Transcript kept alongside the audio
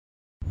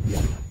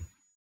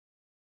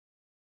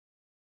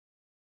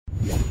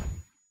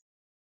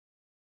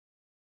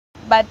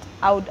But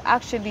I would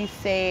actually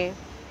say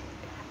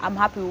I'm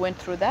happy we went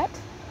through that,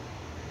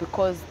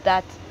 because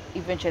that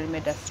eventually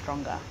made us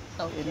stronger.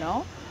 Okay. You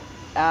know,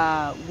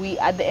 we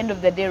at the end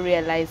of the day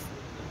realized,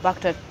 back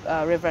to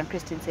Reverend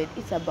Christine said,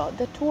 it's about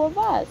the two of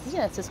us.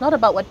 Yes, it's not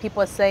about what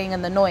people are saying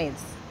and the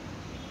noise.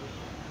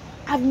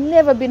 I've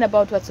never been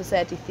about what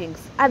society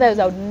thinks. Otherwise,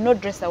 I would not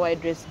dress the way I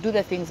dress, do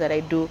the things that I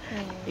do,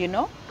 you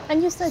know.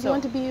 And you said you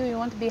want to be you, you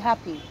want to be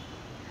happy.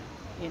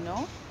 You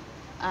know.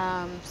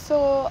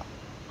 So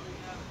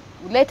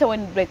later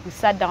when like we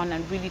sat down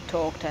and really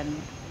talked,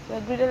 and we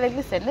agreed, like,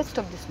 listen, let's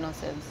stop this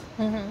nonsense.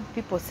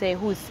 People say,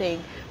 who's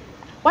saying?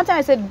 One time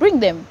I said, bring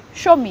them,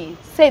 show me,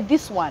 say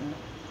this one.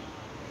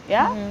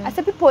 Yeah? I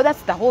said, people,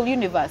 that's the whole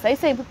universe. Are you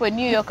saying people in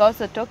New York are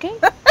also talking?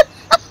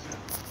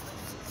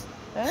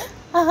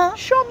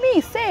 Show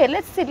me, say,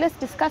 let's sit, let's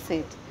discuss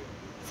it.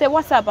 Say,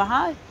 what's up,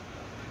 I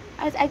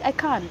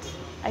can't,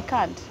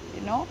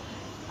 you know?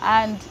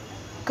 And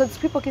because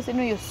people can say,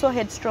 no, you're so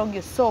headstrong,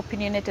 you're so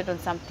opinionated on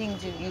some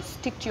things, you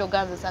stick to your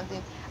guns or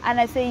something. And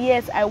I say,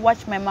 yes, I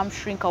watched my mom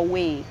shrink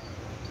away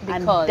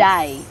and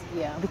die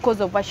because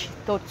of what she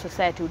thought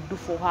society would do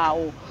for her,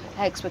 or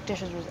her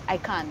expectations was, I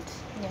can't.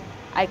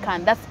 I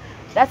can't.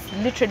 That's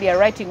literally a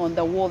writing on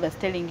the wall that's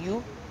telling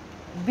you,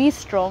 be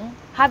strong,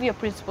 have your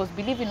principles,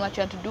 believe in what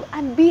you want to do,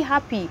 and be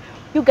happy.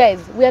 You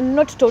guys, we are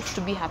not taught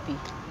to be happy.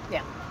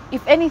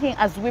 If anything,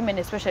 as women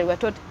especially, we're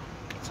taught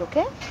it's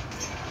okay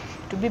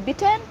to be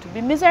beaten, to be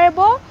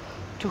miserable,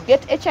 to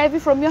get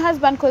HIV from your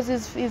husband because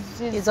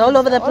he's all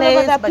over the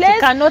place, but you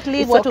cannot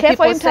leave. What do people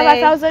say? It's okay for him to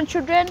have 1,000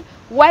 children,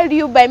 while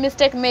you, by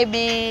mistake,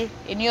 maybe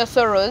in your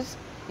sorrows,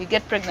 you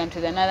get pregnant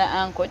with another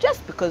uncle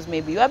just because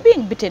maybe you are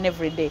being beaten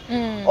every day.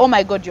 Oh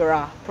my God, you're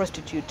a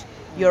prostitute.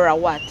 You're a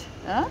what?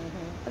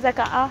 It's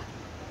like,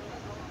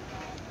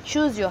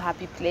 choose your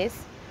happy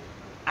place.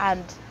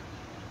 And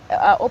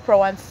Oprah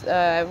once,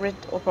 read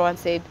Oprah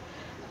once said,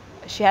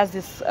 she has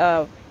this,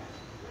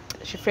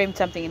 she framed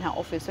something in her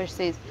office. So she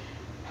says,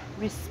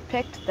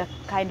 respect the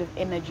kind of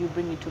energy you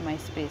bring into my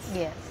space.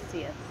 Yes,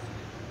 yes.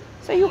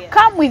 So you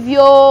come with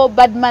your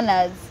bad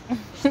manners.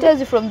 She tells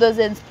you from those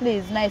ends,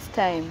 please, nice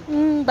time.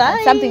 Bye.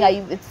 And something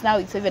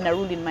it's even a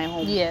rule in my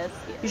home. Yes.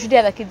 You should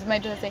hear the kids my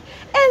daughter say,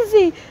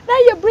 Enzi, now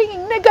you're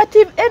bringing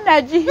negative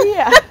energy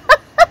here.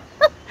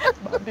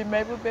 Baby,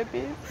 my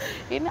baby.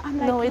 You know, I'm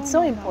like, no, it's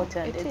so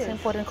important. It's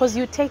important because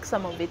you take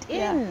some of it in.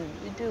 Yeah.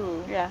 You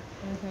do. Yeah.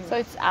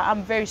 So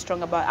I'm very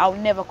strong about it. I'll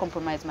never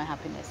compromise my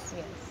happiness.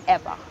 Yes.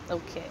 Ever.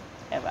 Okay.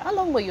 Ever. How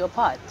long were you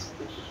apart?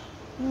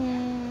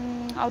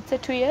 I would say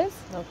 2 years.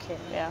 Okay.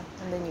 Yeah.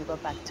 And then you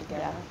got back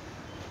together. Yeah.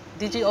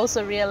 Did you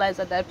also realize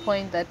at that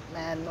point that,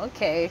 man,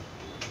 okay,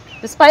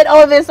 despite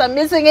all this, I'm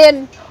missing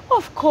in?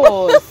 Of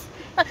course.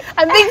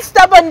 I'm being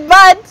stubborn,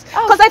 but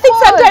because I think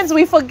sometimes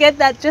we forget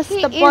that just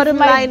the bottom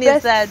line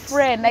is that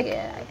friend. Like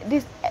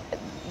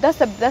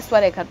that's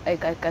what I can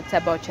say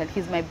about Chel.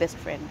 He's my best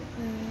friend.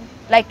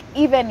 Like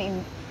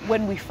even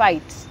when we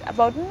fight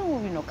about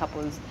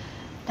couples,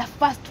 the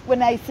first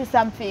when I see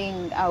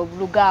something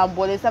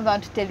Lugambo, there's something I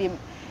want to tell him,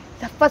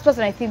 the first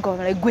person I think of,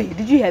 I'm like, wait,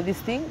 did you hear this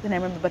thing? Then I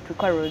remember, but we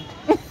quarreled.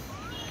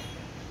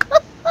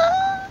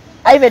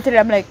 I even tell him,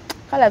 I'm like,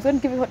 I was going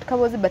to give you hot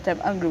covers, but I'm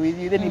angry with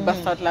you. Then he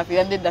bursts out laughing,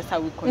 and then that's how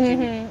we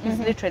continue. He's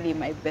literally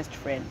my best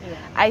friend. Yeah.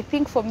 I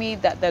think for me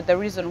that the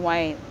reason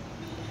why,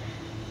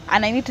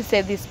 and I need to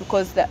say this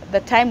because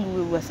the time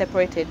we were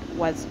separated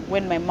was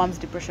when my mom's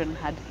depression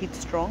had hit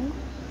strong.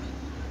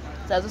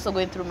 So I was also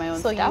going through my own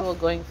stuff. So you were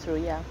going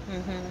through, yeah.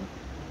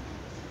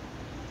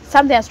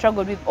 Something I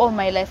struggled with all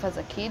my life as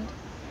a kid.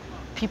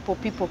 People.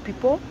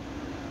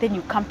 Then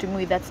you come to me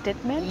with that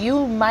statement.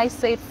 You, my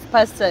safe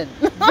person.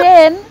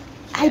 Then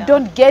I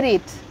don't get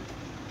it.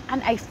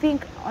 And I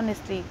think,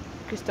 honestly,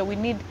 Krista, we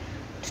need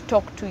to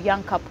talk to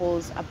young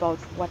couples about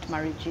what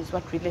marriage is,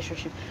 what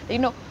relationship. You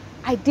know,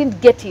 I didn't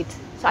get it.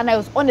 So, and I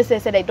was honest, I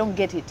said, I don't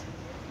get it.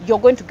 You're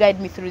going to guide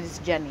me through this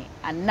journey.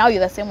 And now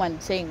you're the same one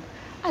saying,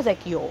 I was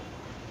like,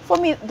 for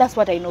me, that's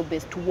what I know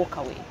best, to walk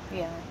away.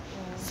 Yeah.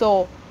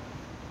 So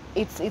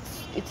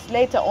it's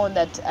later on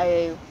that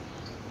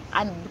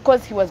and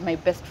because he was my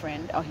best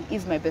friend, or he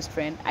is my best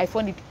friend, I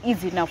found it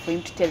easy now for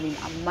him to tell me,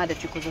 I'm mad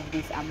at you because of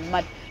this, I'm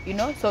mad,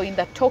 So in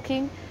that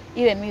talking,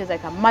 even me was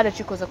like, I'm mad at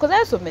you because I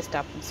also messed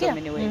up in so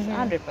many ways,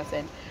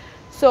 100%.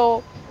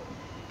 So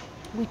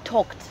we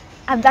talked,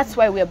 and that's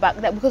why we're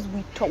back, because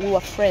we were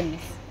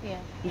friends. Yeah.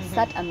 We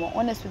sat and were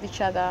honest with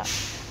each other,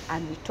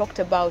 and we talked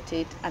about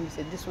it, and we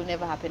said, this will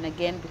never happen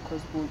again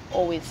because we'll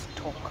always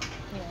talk.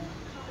 Yeah.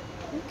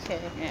 Okay.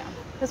 Yeah.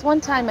 There's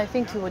one time I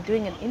think you were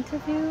doing an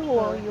interview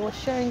or you were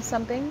sharing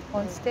something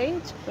on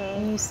stage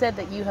and you said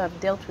that you have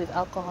dealt with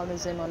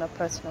alcoholism on a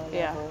personal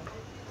level.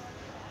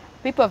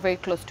 People very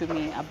close to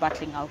me are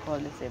battling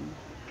alcoholism.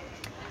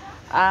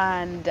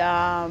 And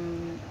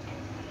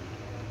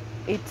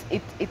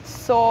it's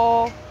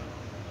so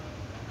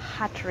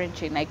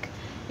heart-wrenching, like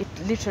it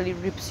literally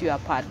rips you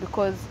apart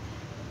because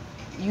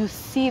you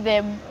see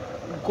them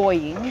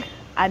going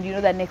and you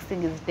know the next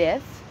thing is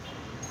death.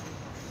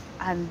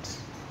 and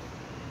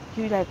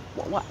you're like,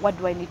 what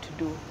do I need to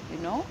do, you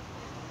know?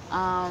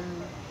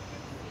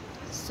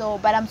 So,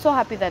 but I'm so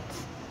happy that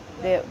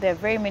there are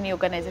very many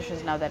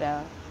organizations now that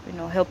are, you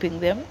know, helping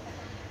them.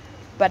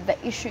 But the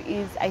issue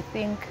is, I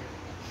think,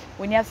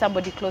 when you have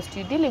somebody close to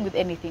you dealing with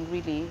anything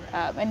really,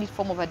 any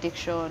form of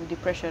addiction,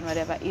 depression,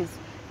 whatever, is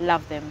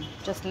love them.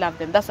 Just love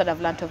them. That's what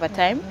I've learned over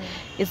time,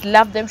 is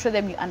love them, show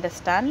them you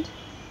understand,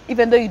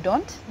 even though you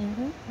don't.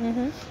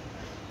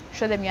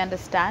 Show them you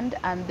understand,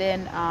 and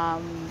then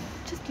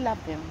just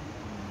love them,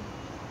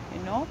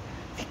 you know.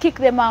 If you kick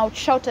them out,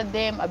 shout at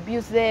them,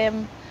 abuse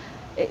them,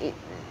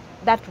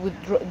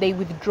 they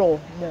withdraw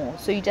more.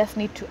 So you just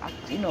need to,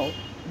 you know,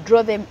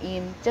 draw them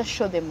in, just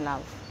show them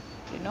love,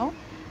 you know.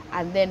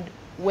 And then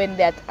when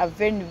they're at a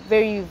very,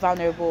 very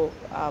vulnerable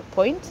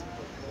point,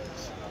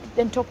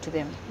 then talk to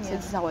them. Say,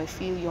 this is how I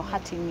feel, you're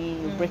hurting me,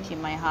 you're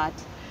breaking my heart.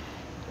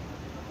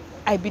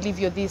 I believe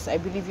you're this, I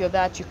believe you're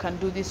that, you can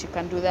do this, you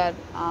can do that.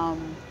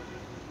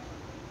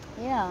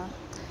 Yeah.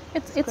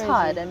 It's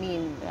hard. I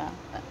mean,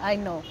 I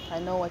know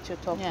what you're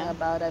talking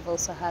about. I've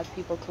also had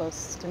people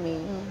close to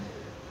me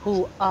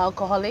who are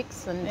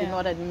alcoholics and do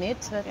not admit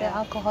that they're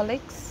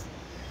alcoholics.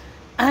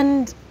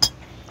 And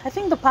I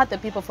think the part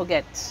that people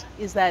forget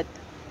is that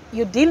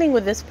you're dealing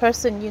with this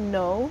person, you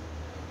know,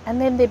 and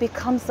then they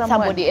become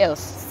somebody else.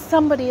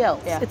 Somebody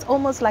else. Yeah. It's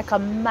almost like a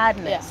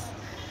madness. Yeah.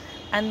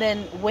 And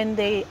then when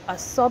they are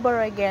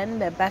sober again,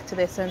 they're back to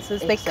their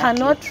senses. Exactly. They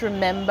cannot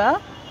remember,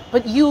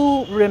 but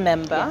you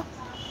remember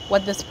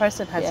what this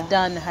person has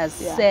done, has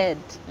said.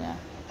 Yeah.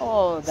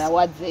 Oh, the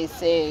words they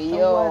say. The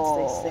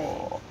words they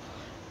say.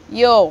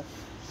 Yo,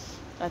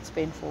 that's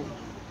painful.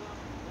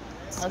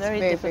 It's very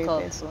difficult.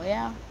 Very painful,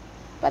 yeah.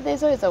 But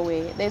there's always a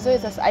way. There's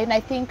always a, and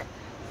I think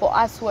for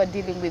us who are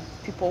dealing with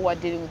people who are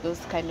dealing with those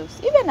kind of,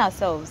 even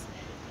ourselves,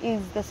 is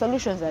the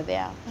solutions are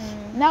there.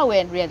 Now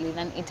we're really in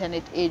an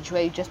internet age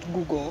where you just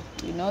Google,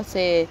 you know,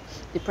 say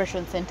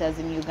depression centers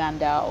in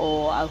Uganda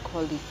or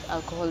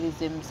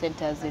alcoholism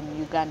centers in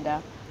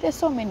Uganda. There's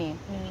so many.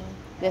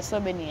 There's so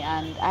many,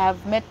 and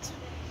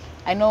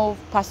I know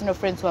personal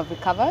friends who have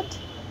recovered,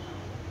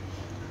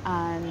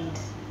 and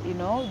you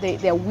know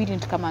they're willing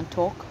to come and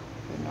talk,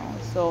 you know.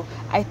 So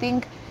I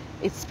think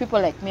it's people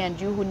like me and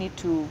you who need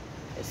to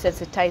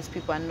sensitize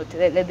people and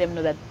let them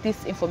know that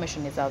this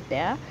information is out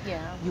there.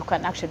 You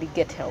can actually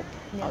get help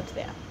out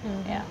there.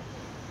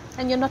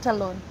 And you're not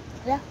alone.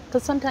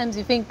 Because sometimes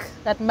you think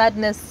that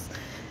madness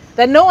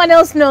that no one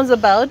else knows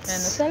about.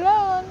 You're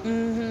not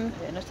alone.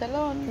 You're not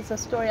alone. It's a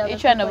story.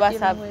 Each one of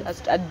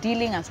us are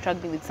dealing and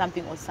struggling with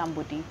something or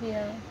somebody.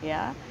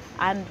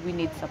 And we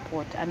need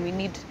support, and we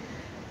need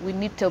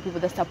to tell people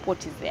the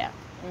support is there.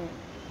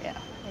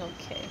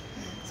 Okay.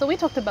 So we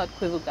talked about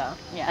Kwivuga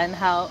and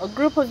how a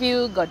group of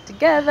you got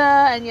together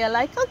and you're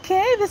like,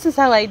 okay, this is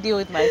how I deal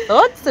with my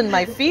thoughts and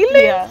my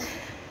feelings.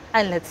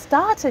 And let's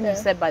start. And you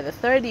said by the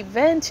third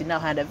event, you now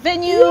had a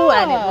venue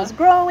and it was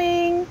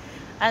growing.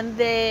 And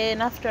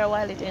then after a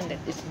while it ended.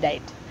 It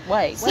died.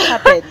 Why? What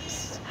happened?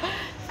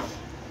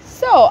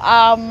 So,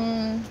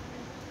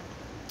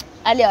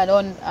 earlier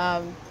on,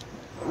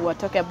 we were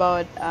talking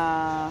about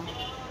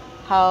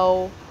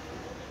how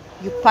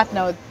you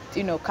partner with,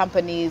 you know,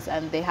 companies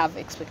and they have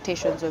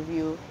expectations of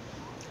you.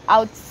 I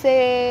would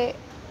say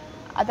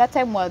at that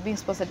time we were being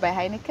sponsored by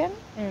Heineken,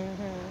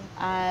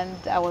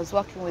 and I was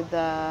working with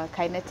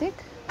Kinetic.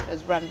 It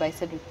was run by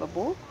Cedric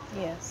Babu.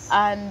 Yes.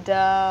 And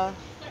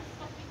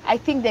I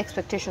think the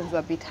expectations were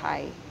a bit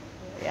high.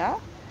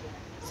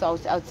 So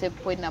I would say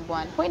point number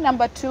one. Point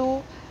number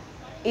two,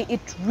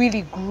 it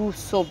really grew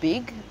so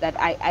big that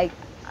I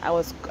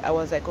was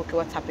like, okay,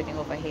 what's happening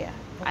over here?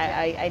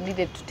 I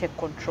needed to take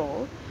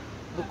control,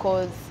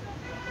 because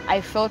I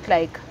felt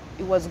like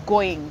it was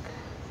going.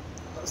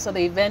 So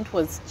the event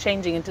was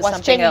changing into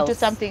something else.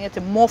 It's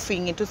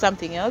morphing into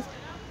something else.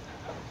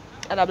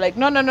 And I'm like,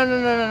 no,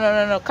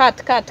 cut.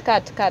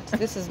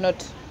 This is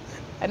not,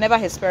 I never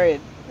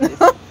aspirated this.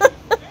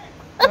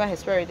 Never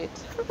aspirated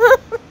it.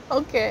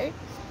 Okay.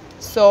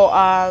 So,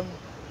 and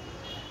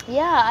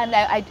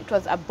it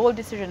was a bold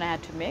decision I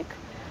had to make.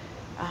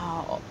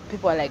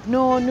 People are like,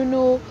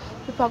 no,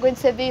 people are going to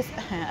say this.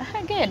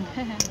 Again,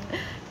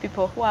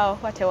 people, wow,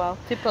 what a wow.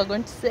 People are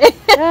going to say.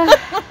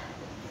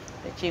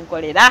 You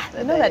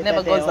know that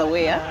never goes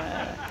away.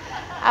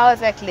 I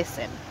was like,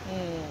 listen,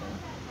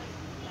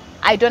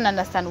 I don't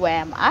understand where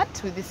I'm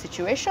at with this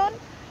situation.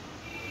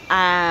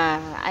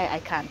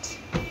 I can't.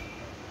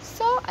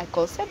 So I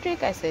called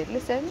Cedric. I said,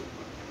 listen,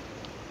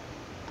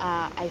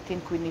 I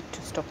think we need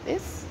to stop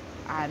this.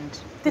 And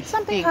did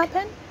something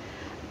happen?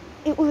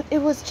 It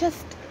was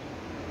just,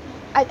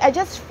 I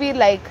just feel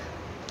like,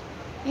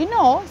 you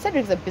know,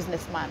 Cedric's a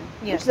businessman,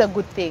 which is a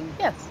good thing.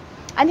 Yes.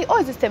 And he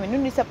always used to tell me,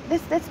 no,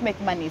 let's make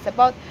money. It's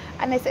about,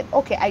 and I said,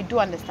 okay, I do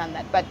understand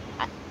that, but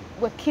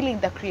we're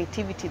killing the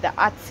creativity, the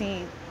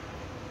artsy,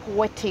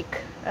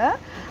 poetic.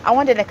 I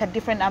wanted like a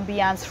different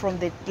ambience from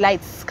the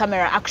lights,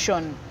 camera,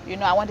 action. You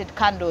know, I wanted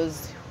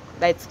candles,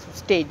 lights,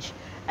 stage.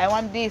 I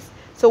want this.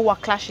 So we're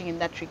clashing in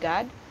that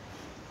regard.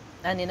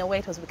 And in a way,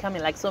 it was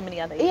becoming like so many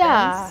other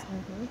events.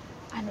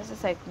 And I was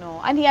just like,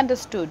 no. And he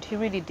understood. He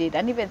really did.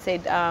 And even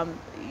said,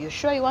 you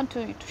sure you want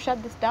to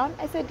shut this down?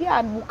 I said, yeah,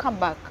 and we'll come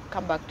back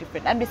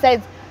different. And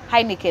besides,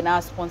 Heineken,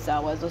 our sponsor,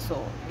 was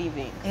also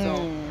leaving.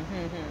 So,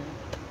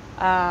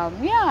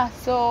 yeah,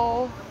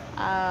 so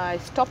I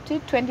stopped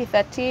it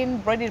 2013,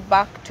 brought it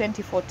back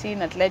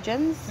 2014 at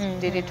Legends,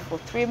 did it for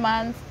 3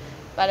 months.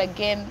 But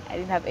again, I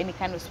didn't have any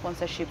kind of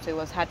sponsorship, so it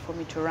was hard for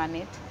me to run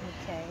it.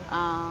 Okay.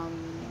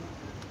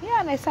 Yeah,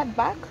 and I sat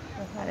back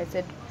and I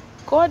said,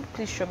 God,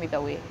 please show me the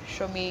way.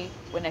 Show me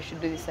when I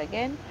should do this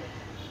again.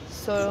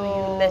 So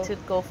you let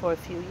it go for a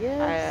few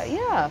years?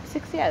 Yeah,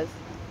 6 years.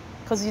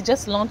 Because you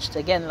just launched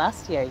again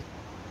last year.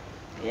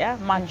 Yeah,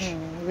 March.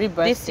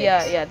 Rebirth This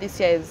year, yeah, this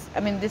year is,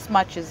 I mean, this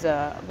March is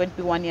going to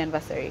be 1 year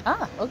anniversary.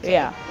 Ah, okay.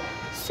 Yeah.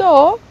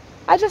 So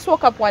I just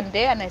woke up one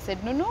day and I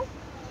said, no.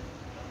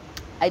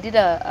 I did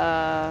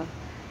I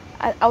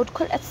would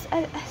call it a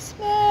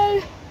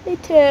small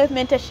little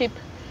mentorship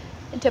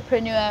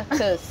entrepreneur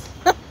course.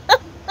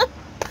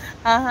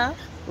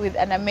 With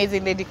an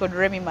amazing lady called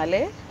Remy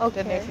Malay. I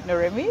don't know if you know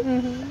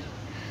Remy.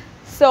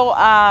 So,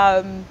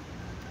 and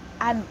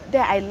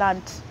there I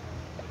learned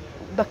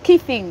the key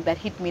thing that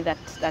hit me that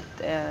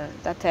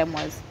time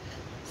was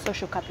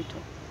social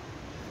capital.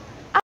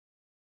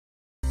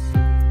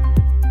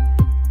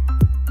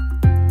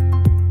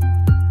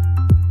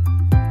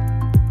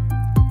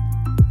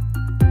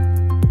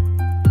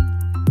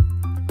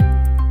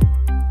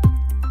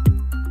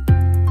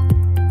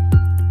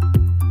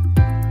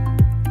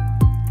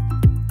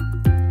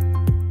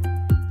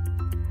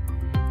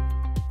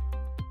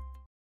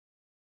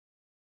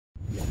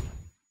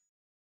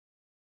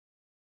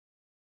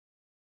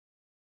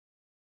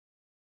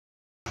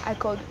 I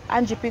called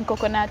Angie Pink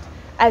Coconut.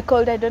 I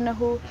called I don't know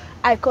who.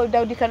 I called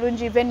Daudi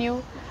Kalunji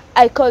Venue.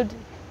 I called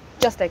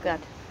just like that.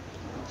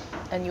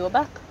 And you were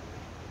back?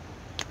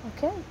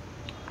 Okay.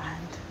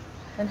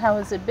 And how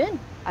has it been?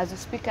 As a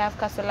speaker, I have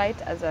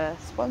Castlelight. As a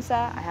sponsor,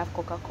 I have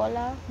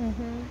Coca-Cola.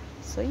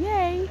 So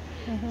yay.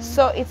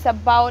 So it's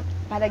about,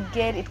 but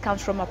again, it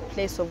comes from a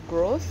place of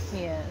growth.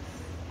 Yes.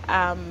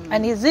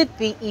 And is it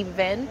the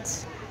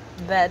event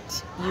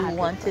that you 100%.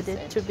 wanted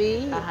it to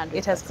be? 100%.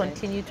 It has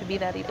continued to be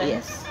that event?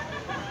 Yes.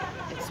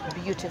 It's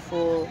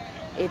beautiful.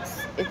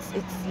 It's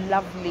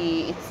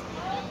lovely. It's,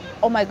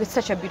 oh my God, it's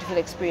such a beautiful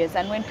experience.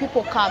 And when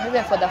people come,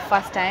 even for the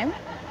first time,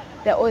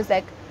 they're always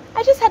like,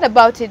 I just heard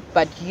about it,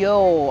 but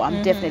yo,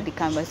 I'm definitely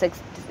coming.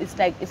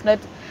 It's not,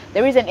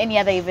 there isn't any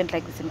other event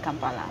like this in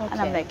Kampala. And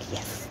I'm like,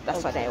 yes,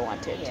 that's what I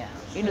wanted. Yeah.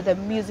 You know, the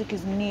music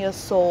is neo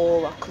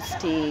soul,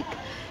 acoustic.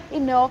 You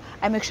know,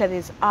 I make sure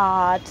there's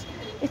art.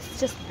 It's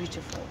just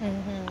beautiful.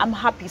 I'm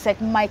happy. It's like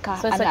Micah.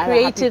 So it's a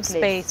creative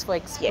space for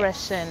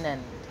expression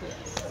and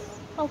yes.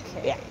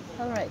 Okay. Yeah.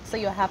 All right. So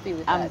you're happy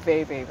with that? I'm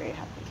very, very, very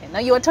happy. Okay. Now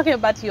you were talking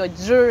about your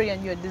jewelry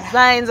and your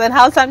designs and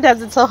how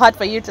sometimes it's so hard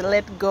for you to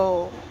let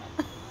go.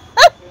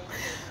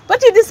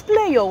 But you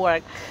display your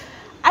work.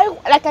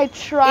 I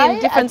try in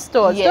different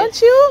stores, yes.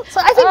 don't you? So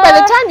I think by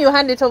the time you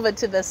hand it over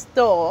to the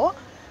store,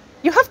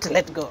 you have to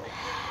let go.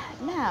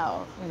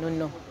 No.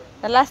 No.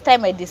 The last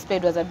time I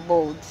displayed was at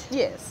Bold.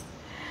 Yes.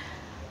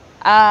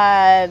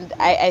 And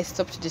I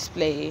stopped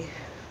display.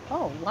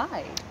 Oh,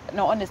 why?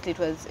 No, honestly, it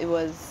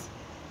was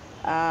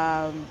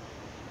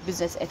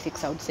business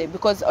ethics, I would say,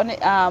 because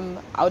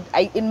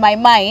in my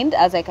mind,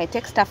 I was like, I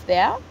take stuff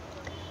there,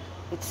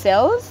 it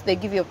sells, they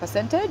give you a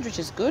percentage, which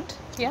is good,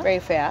 very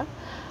fair,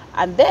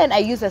 and then I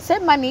use the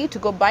same money to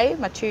go buy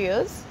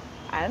materials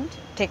and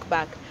take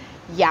back.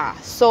 Yeah,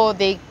 so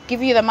they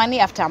give you the money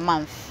after a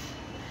month.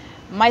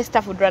 My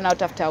stuff would run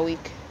out after a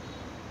week.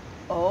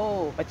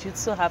 Oh, but you'd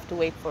still have to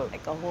wait for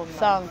like a whole month.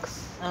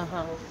 Thanks.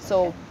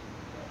 So,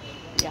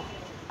 yeah,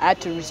 I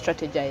had to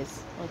re-strategize.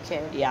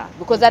 Okay. Yeah,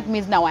 because that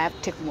means now I have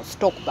to take more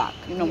stock back,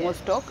 you know, more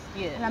stock.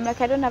 Yes. And I'm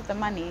like, I don't have the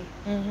money.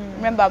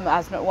 Remember, I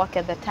was not working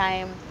at the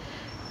time.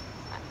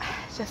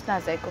 Just now I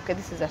was like, okay,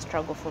 this is a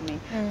struggle for me.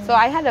 So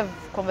I had a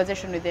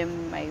conversation with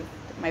them,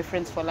 my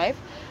friends for life,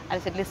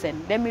 and I said,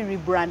 listen, let me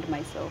rebrand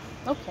myself.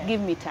 Okay. Give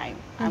me time.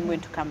 I'm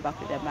going to come back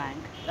with a bang.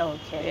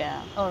 Okay.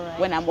 Yeah. All right.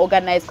 When I'm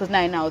organized, because now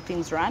I know how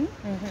things run.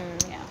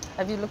 Yeah.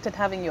 Have you looked at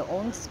having your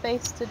own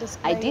space to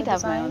display? I did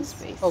have my own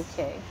space.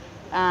 Okay.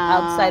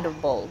 Outside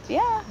of Bold.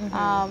 Yeah.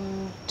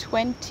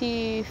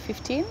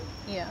 2015.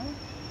 Yeah.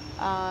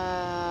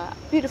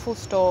 Beautiful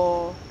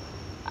store.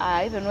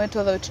 I even went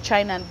all the way to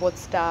China and bought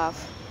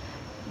stuff.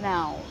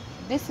 Now,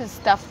 this is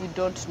stuff we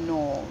don't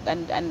know,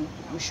 and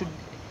we should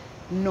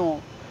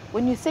know.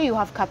 When you say you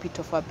have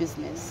capital for a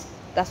business,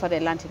 that's what I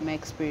learned in my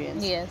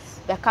experience. Yes.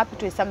 The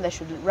capital is something that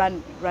should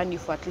run you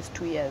for at least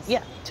 2 years.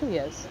 Yeah, 2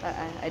 years.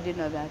 I didn't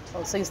know that.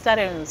 Oh, so you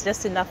started and it was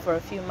just enough for a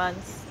few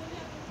months.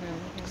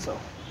 So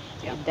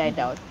it died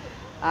out.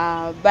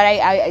 But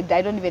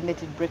I don't even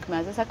let it break me. I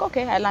was just like,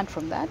 okay, I learned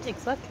from that.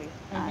 Exactly.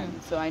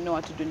 And so I know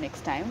what to do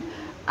next time.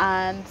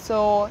 And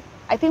so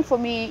I think for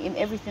me, in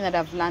everything that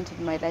I've learned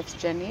in my life's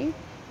journey,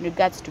 in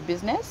regards to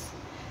business,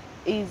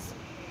 is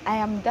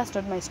that's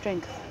not my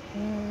strength.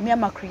 Me,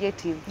 I'm a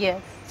creative.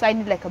 Yes. So I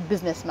need like a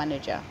business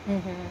manager.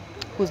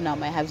 who's now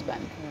my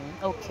husband.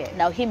 Okay.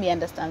 Now he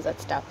understands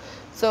that stuff.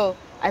 So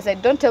I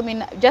said, don't tell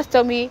me, just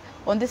tell me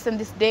on this and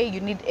this day you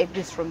need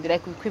this from the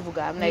like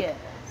Kwivuga. I'm like,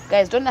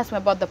 guys, don't ask me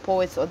about the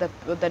poets or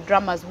the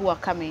drummers who are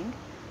coming.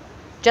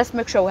 Just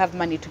make sure we have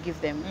money to give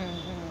them.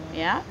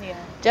 Yeah?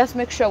 Just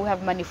make sure we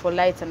have money for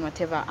lights and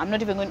whatever. I'm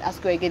not even going to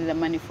ask where you're getting the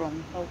money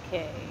from.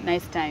 Okay.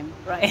 Nice time.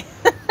 Right.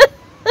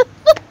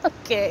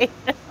 Okay.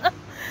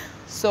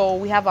 So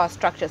we have our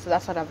structure. So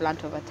that's what I've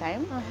learned over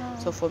time.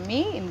 So for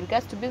me, in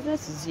regards to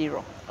business,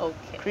 0.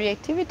 Okay.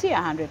 Creativity,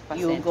 100%.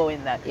 You go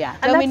in that. Yeah.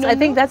 And I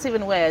think that's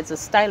even where, as a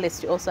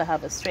stylist, you also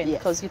have a strength. Yes.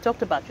 Because you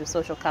talked about your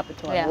social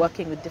capital and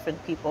working with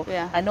different people.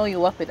 Yeah. I know you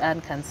work with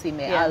Anne Kansime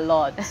a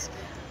lot.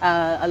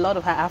 A lot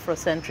of her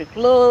Afrocentric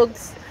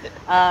looks.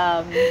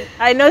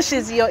 I know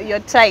she's your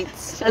type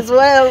as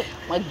well.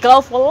 My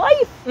girl for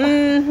life.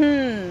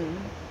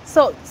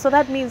 So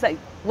that means like,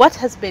 what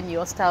has been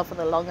your style for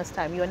the longest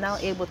time? You're now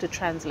able to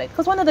translate.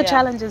 Because one of the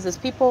challenges is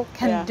people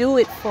can do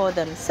it for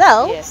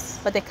themselves,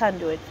 but they can't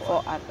do it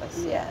for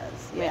others.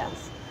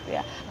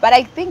 Yeah. But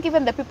I think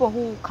even the people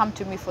who come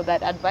to me for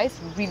that advice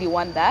really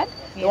want that.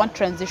 They want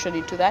transition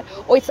into that.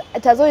 Or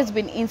it has always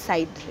been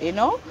inside, you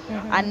know?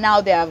 And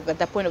now they are at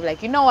the point of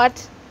like, you know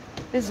what?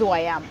 This is who I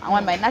am. I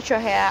want my natural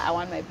hair. I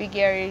want my big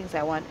earrings.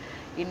 I want,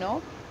 you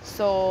know?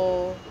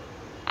 So,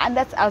 and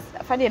that's,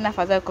 funny enough,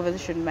 as I had a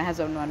conversation with my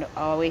husband on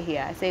our way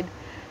here, I said,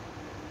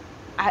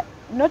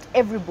 not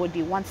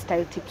everybody wants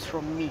style tips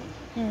from me.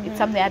 It's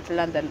something I had to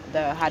learn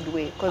the hard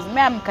way. Because me,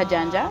 I'm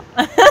Kajanja.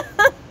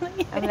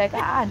 I'm like,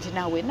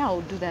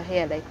 now do the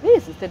hair like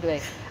this instead of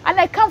like, and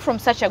I come from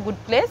such a good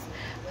place.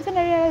 But then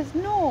I realized,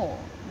 no.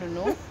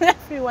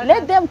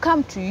 Let them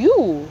come to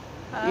you,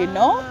 you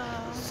know?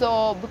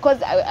 So,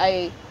 because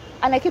I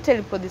keep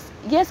telling people this,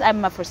 yes,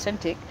 I'm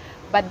Afrocentric,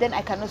 but then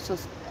I can also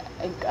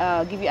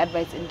give you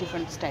advice in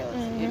different styles,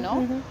 you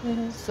know?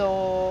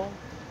 So,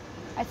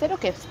 I said,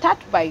 okay, start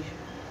by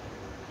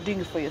doing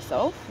it for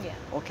yourself,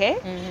 okay?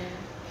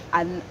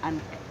 And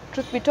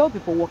truth be told,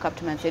 people walk up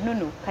to me and say,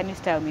 no, can you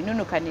style me?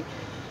 No, can you?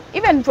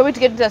 Even for me to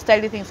get into the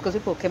styling things, because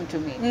people came to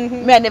me.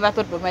 Me, I never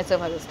thought of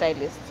myself as a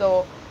stylist.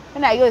 So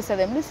when I always tell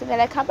them, listen, they're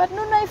like, but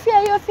no, I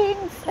fear your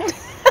things.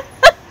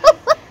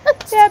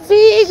 They're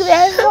big,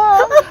 they're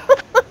long.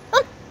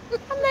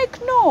 I'm like,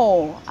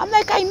 no. I'm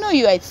like, I know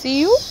you, I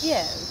see you.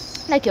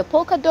 Yes. Like your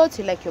polka dots,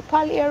 you like your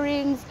pearl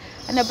earrings.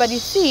 And everybody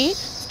see,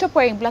 stop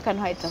wearing black and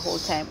white the whole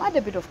time. Add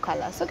a bit of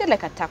color. So get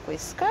like a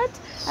turquoise skirt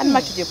and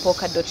match with your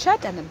polka dot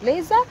shirt and a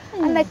blazer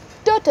and like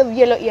dot of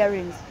yellow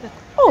earrings.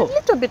 Oh, a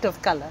little bit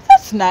of color.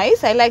 That's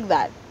nice. I like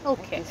that.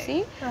 Okay. You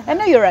see? I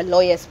know you're a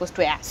lawyer, supposed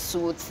to wear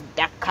suits,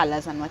 dark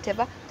colors and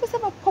whatever. Just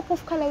have a pop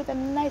of color with a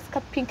nice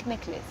pink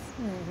necklace.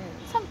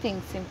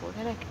 Something simple.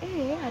 They're like,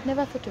 hey, I'd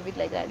never thought of it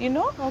like that. You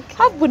know? Okay.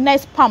 Have good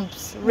nice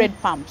pumps, red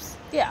pumps.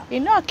 Yeah. You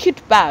know, a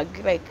cute bag.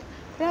 Like,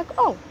 they're like,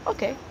 oh,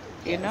 okay.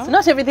 You know? So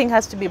not everything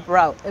has to be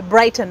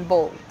bright and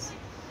bold.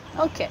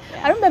 Okay.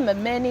 I remember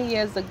many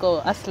years ago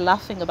us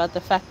laughing about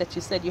the fact that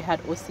you said you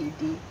had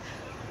OCD.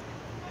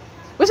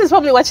 Which is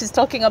probably what she's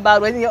talking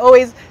about when you're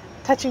always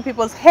touching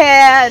people's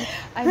hair.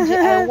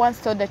 I once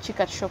told the chick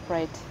at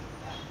ShopRite,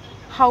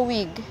 her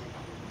wig,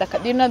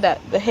 you know that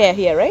the hair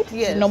here, right? Yes.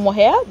 This is normal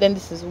hair, then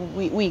this is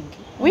wig.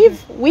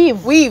 Weave.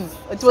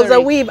 It was a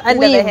weave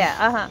under the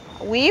hair.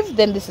 Weave,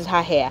 then this is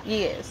her hair.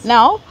 Yes.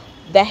 Now,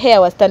 the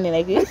hair was standing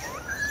like this.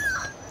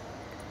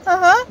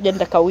 Then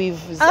the weave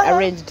is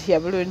arranged here,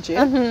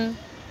 I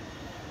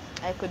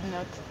could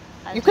not.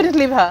 You couldn't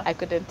leave her? I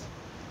couldn't.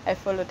 I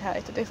followed her.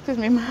 I said, excuse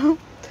me, ma'am.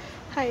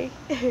 Hi.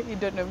 You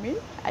don't know me?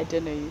 I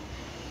don't know you.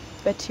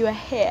 But your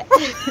hair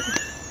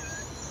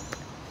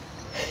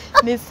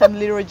needs some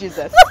little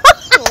Jesus.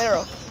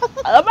 Little.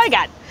 Oh my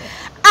God.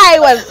 I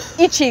was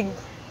itching.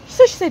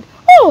 So she said,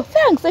 oh,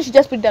 thanks. So she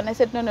just put it down. I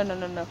said, no.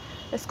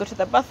 Let's go to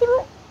the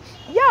bathroom.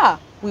 Yeah.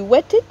 We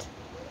wet it.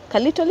 A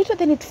little,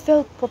 then it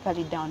fell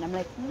properly down. I'm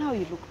like, now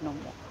you look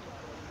normal.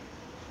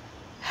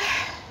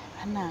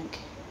 Anag.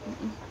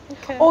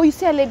 Okay. Oh, you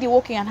see a lady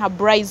walking and her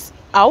brides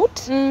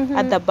out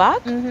at the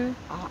back?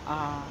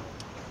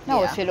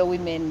 Now fellow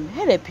women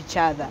help each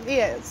other.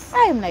 Yes.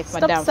 I'm like,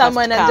 stop madam,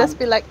 someone and just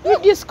be like, you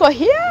just go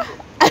here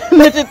and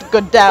let it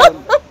go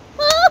down.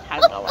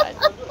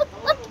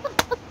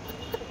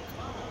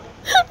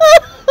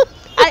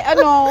 I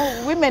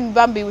know women,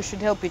 Bambi, we should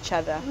help each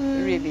other.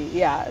 Really,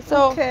 yeah.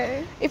 So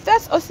if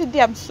that's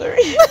OCD, I'm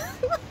sorry.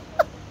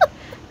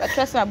 But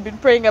trust me, I've been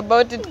praying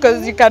about it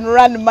because you can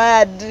run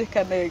mad. You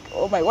can like,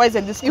 oh my, why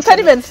isn't this? You can't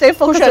even stay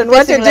focused on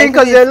what you're doing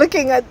because you're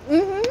looking at.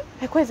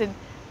 Like, why isn't?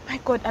 My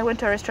God, I went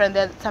to a restaurant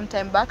there some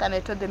time back and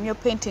I told them, your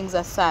paintings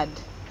are sad.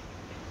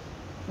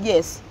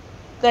 Yes.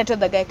 Then I told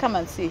the guy, come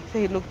and see. So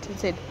he looked and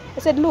said, I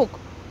said, look,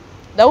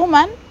 the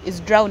woman is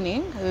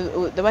drowning.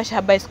 The way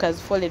her bicycle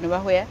has fallen over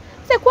where.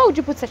 It's like, why would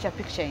you put such a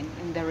picture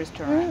in the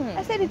restaurant?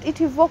 I said,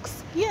 it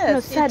evokes, sad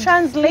it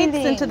translates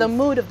feelings. into the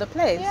mood of the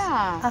place.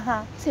 Yeah.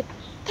 I said,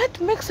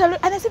 that makes a lot.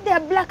 And I said, they are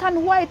black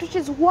and white, which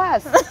is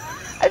worse.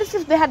 At least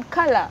if they had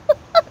color.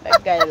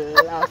 That guy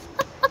laughed.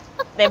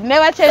 They've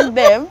never changed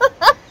them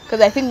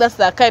because I think that's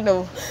the kind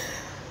of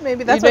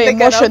Maybe that's you know, what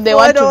they emotion can they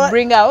want afford to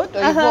bring out or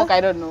Uh-huh. evoke.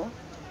 I don't know.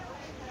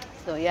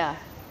 So yeah,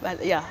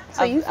 but yeah.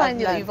 So you find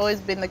that learned. you've always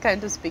been the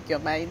kind to speak your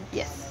mind.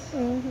 Yes,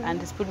 Mhm.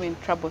 and it's put me in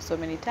trouble so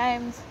many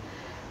times.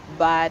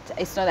 But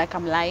it's not like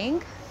I'm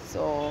lying.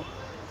 So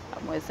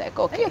I'm always like, And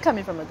okay, you're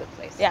coming from a good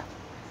place. yeah,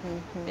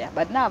 Mhm. yeah.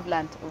 But now I've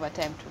learned over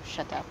time to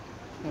shut up,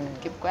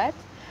 keep quiet,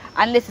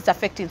 unless it's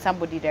affecting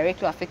somebody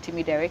directly or affecting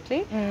me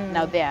directly.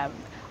 Now there,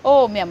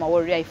 oh me, I'm a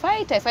warrior. I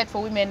fight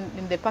for women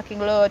in the parking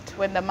lot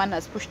when the man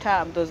has pushed her.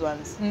 I'm those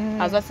ones.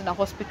 I was once in a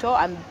hospital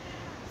and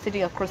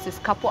sitting across this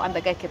couple, and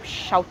the guy kept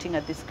shouting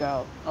at this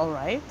girl. All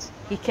right.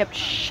 He kept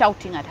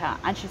shouting at her,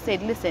 and she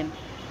said, "Listen,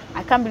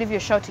 I can't believe you're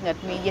shouting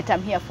at me, yet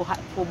I'm here for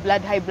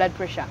high blood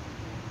pressure."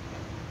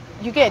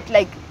 You get,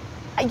 like,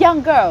 a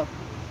young girl.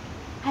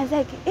 I was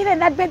like, even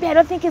that baby, I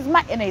don't think is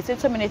mine. And he said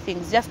so many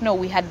things. Just know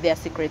we had their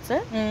secrets.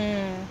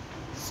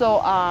 So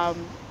I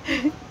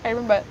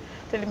remember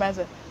telling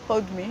myself,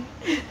 hold me.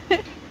 I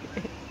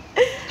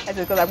said,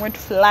 because I'm going to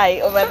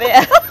fly over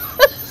there.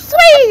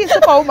 Sweet,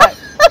 superwoman.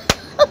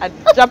 And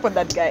jump on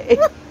that guy.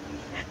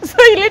 So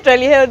he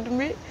literally held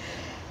me.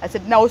 I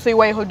said, now so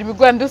why you holding me?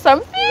 Go and do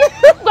something.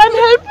 Go and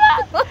help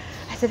her.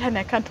 I said, honey,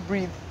 I can't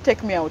breathe.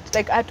 Take me out.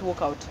 Like, I had to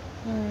walk out.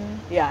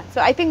 Yeah.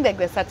 So I think like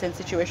there's certain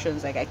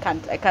situations like I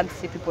can't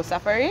see people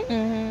suffering.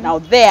 Now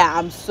there,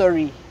 I'm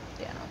sorry.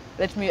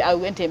 Yeah. I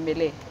went in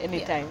melee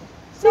anytime.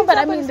 No, but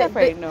I somebody mean,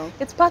 suffering, no.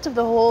 it's part of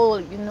the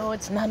whole, you know,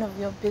 it's none of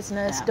your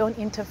business. Yeah. Don't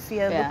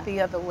interfere. Yeah. Look the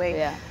other way.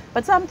 Yeah.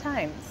 But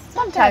sometimes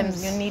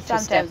you need to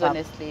step up.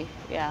 Honestly,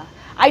 yeah.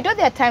 I know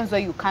there are times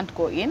where you can't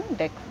go in,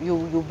 like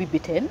you'll be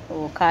beaten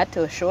or cut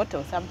or shot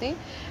or something.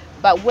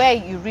 But where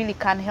you really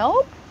can't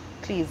help,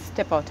 please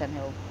step out and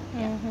help.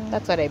 Yeah.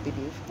 That's what I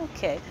believe.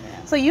 Okay.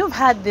 Yeah. So you've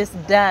had this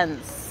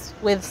dance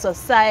with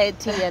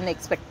society and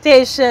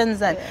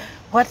expectations and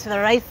what the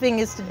right thing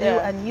is to do,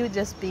 and you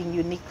just being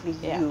uniquely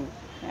you.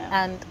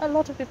 Yeah. And a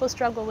lot of people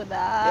struggle with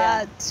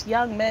that.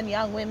 Young men,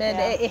 young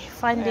women,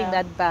 finding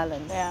that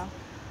balance. Yeah.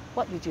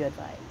 What would you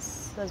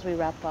advise as we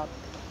wrap up?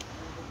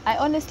 I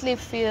honestly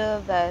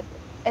feel that,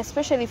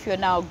 especially if you're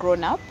now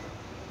grown up,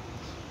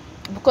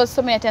 because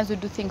so many times we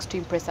do things to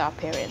impress our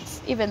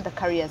parents, even the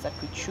careers that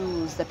we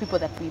choose, the people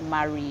that we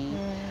marry.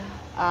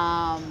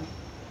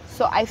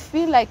 So I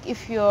feel like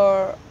if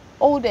you're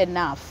old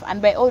enough,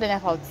 and by old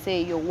enough I would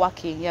say you're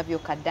working, you have your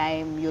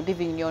kadime, you're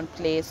living in your own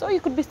place, or you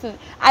could be still,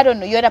 I don't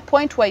know, you're at a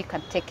point where you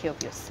can take care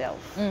of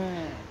yourself.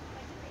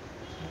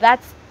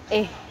 That's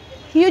a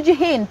huge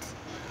hint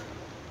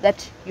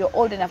that you're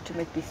old enough to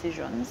make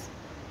decisions,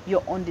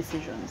 your own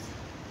decisions,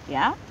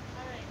 yeah,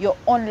 your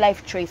own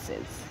life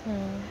choices.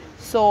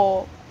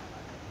 So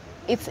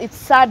it's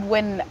sad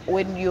when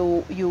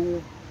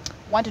you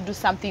want to do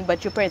something,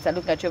 but your parents are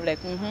looking at you like,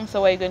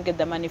 so where are you going to get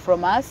the money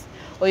from us?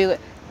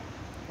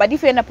 But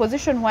if you're in a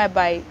position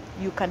whereby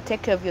you can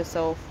take care of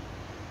yourself,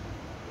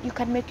 you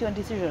can make your own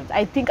decisions.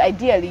 I think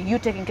ideally you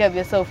taking care of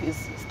yourself is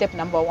step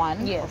number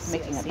one of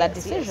making that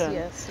decision.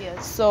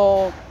 Yes.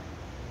 So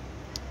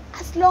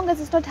as long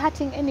as it's not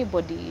hurting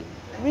anybody,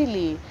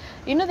 really.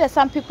 You know, there's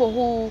some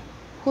people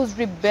whose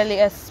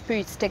rebellious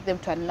spirits take them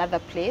to another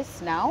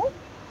place now,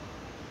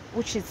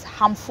 which is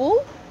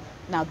harmful.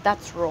 Now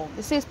that's wrong.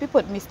 You see,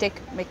 people mistake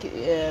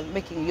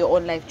making your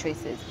own life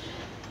choices.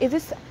 Is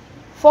this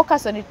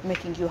focus on it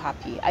making you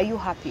happy? Are you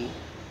happy?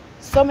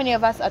 So many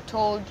of us are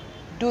told,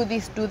 do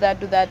this, do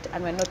that,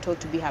 and we're not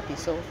told to be happy.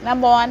 So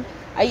number one,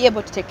 are you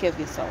able to take care of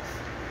yourself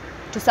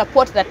to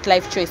support that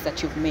life choice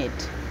that you've made?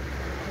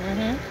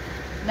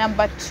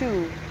 Number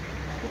two,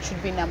 which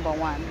should be number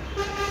one,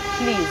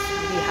 please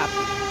be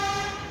happy.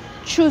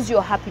 Choose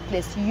your happy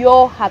place,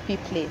 your happy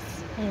place.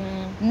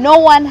 No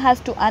one has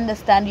to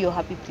understand your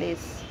happy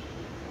place.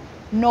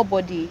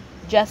 Nobody,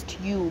 just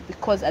you.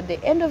 Because at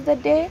the end of the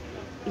day,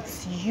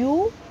 it's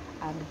you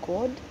and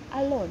God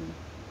alone.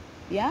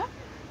 Yeah?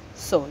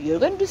 So you're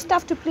going to do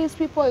stuff to please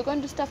people, you're going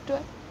to do stuff to...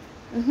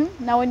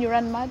 Now when you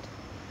run mad,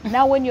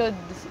 now when you're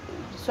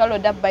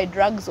swallowed up by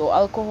drugs or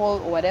alcohol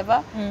or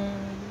whatever,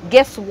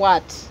 guess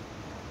what?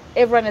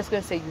 Everyone is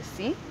going to say, you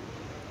see,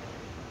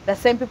 the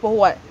same people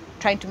who are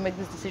trying to make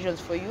these decisions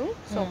for you.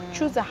 So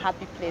choose a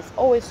happy place.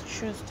 Always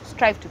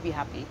strive to be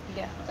happy.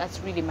 Yeah.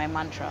 That's really my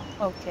mantra.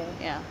 Okay.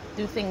 Yeah.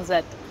 Do things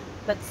that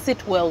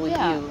sit well with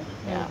you.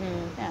 Yeah.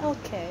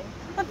 Okay.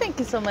 Well, thank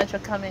you so much for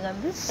coming on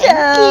this show.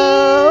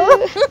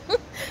 Thank you.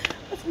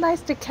 It's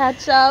nice to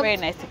catch up. Very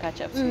nice to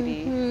catch up,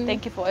 sweetie.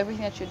 Thank you for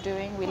everything that you're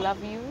doing. We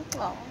love you.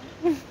 Oh.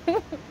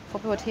 For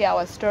people to hear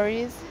our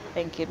stories,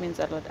 thank you. It means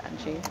a lot,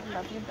 Angie. I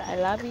love you back. I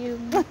love you.